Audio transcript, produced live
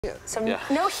So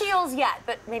no heels yet,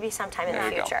 but maybe sometime in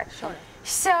the future. Sure.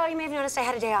 So you may have noticed I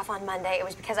had a day off on Monday. It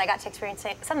was because I got to experience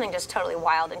something just totally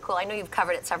wild and cool. I know you've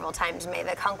covered it several times, May,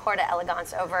 the Concorso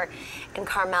Elegance over in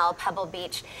Carmel, Pebble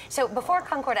Beach. So before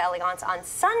Concorso Elegance on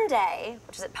Sunday,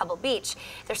 which is at Pebble Beach,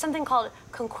 there's something called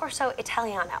Concorso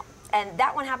Italiano. And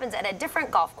that one happens at a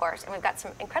different golf course, and we've got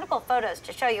some incredible photos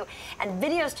to show you and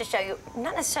videos to show you,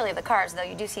 not necessarily of the cars, though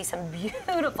you do see some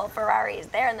beautiful Ferraris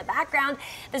there in the background.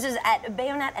 This is at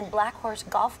Bayonet and Black Horse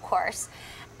Golf Course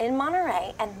in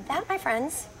Monterey, and that, my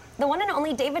friends, the one and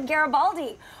only David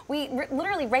Garibaldi. We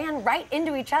literally ran right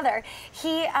into each other.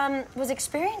 He was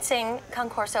experiencing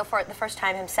Concorso for the first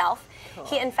time himself. Cool.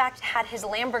 He, in fact, had his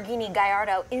Lamorghini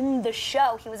Gallardo in the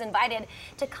show. He was invited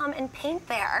to come and paint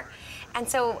there. And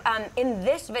so in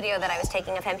this video that I was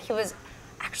taking of him, he was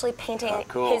actually painting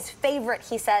his favorite.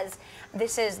 He says,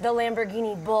 this is the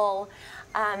Lamborghini Bull.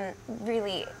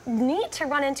 Really neat to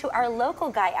run into our local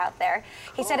guy out there.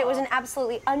 He said it was an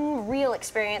absolutely unreal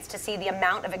experience to see the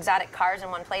amount of exotic cars in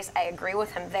one place. I agree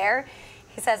with him there.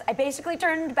 He says, I basically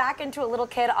turned back into a little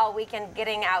kid all weekend,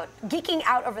 geeking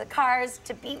out over the cars.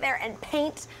 To be there and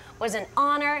paint was an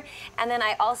honor. And then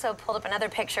I also pulled up another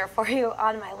picture for you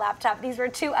on my laptop. These were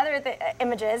two other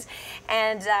images.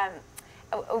 And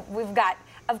we've got,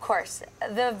 of course,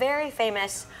 the very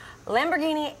famous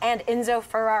Lamborghini and Enzo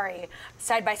Ferrari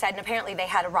side by side, and apparently they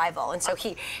had a rival, and so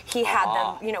he had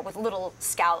them, you know, with little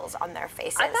scowls on their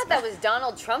faces. I thought that was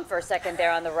Donald Trump for a second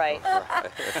there on the right.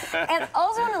 And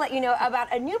also want to let you know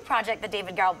about a new project that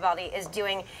David Garibaldi is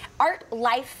doing, Art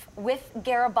Life with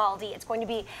Garibaldi. It's going to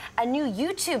be a new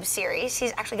YouTube series.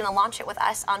 He's actually going to launch it with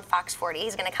us on Fox 40.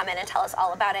 He's going to come in and tell us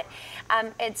all about it.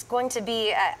 It's going to be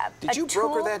a Did you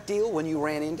broker that deal when you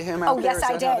ran into him out there? Oh, yes,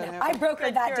 I did. I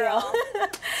brokered that deal.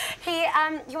 He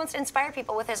wants to inspire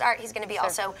people with his art. He's going to be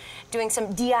also doing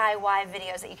some DIY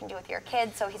videos that you can do with your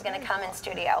kids. So he's going to come in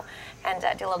studio and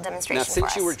do a little demonstration now,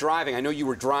 since you were driving, I know you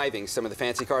were driving some of the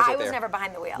fancy cars out there. I was never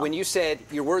behind the wheel. When you said,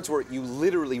 your words were, you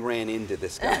literally ran into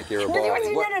this guy,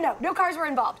 Garibaldi. No cars were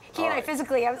involved. He and I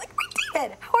physically, I was like,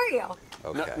 David, how are you?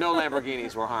 Okay. No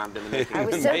Lamborghinis were harmed in the making. I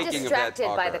was so distracted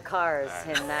by the cars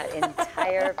in that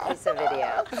entire piece of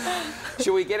video.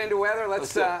 Should we get into weather?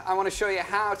 Let's I want to show you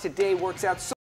how today works out.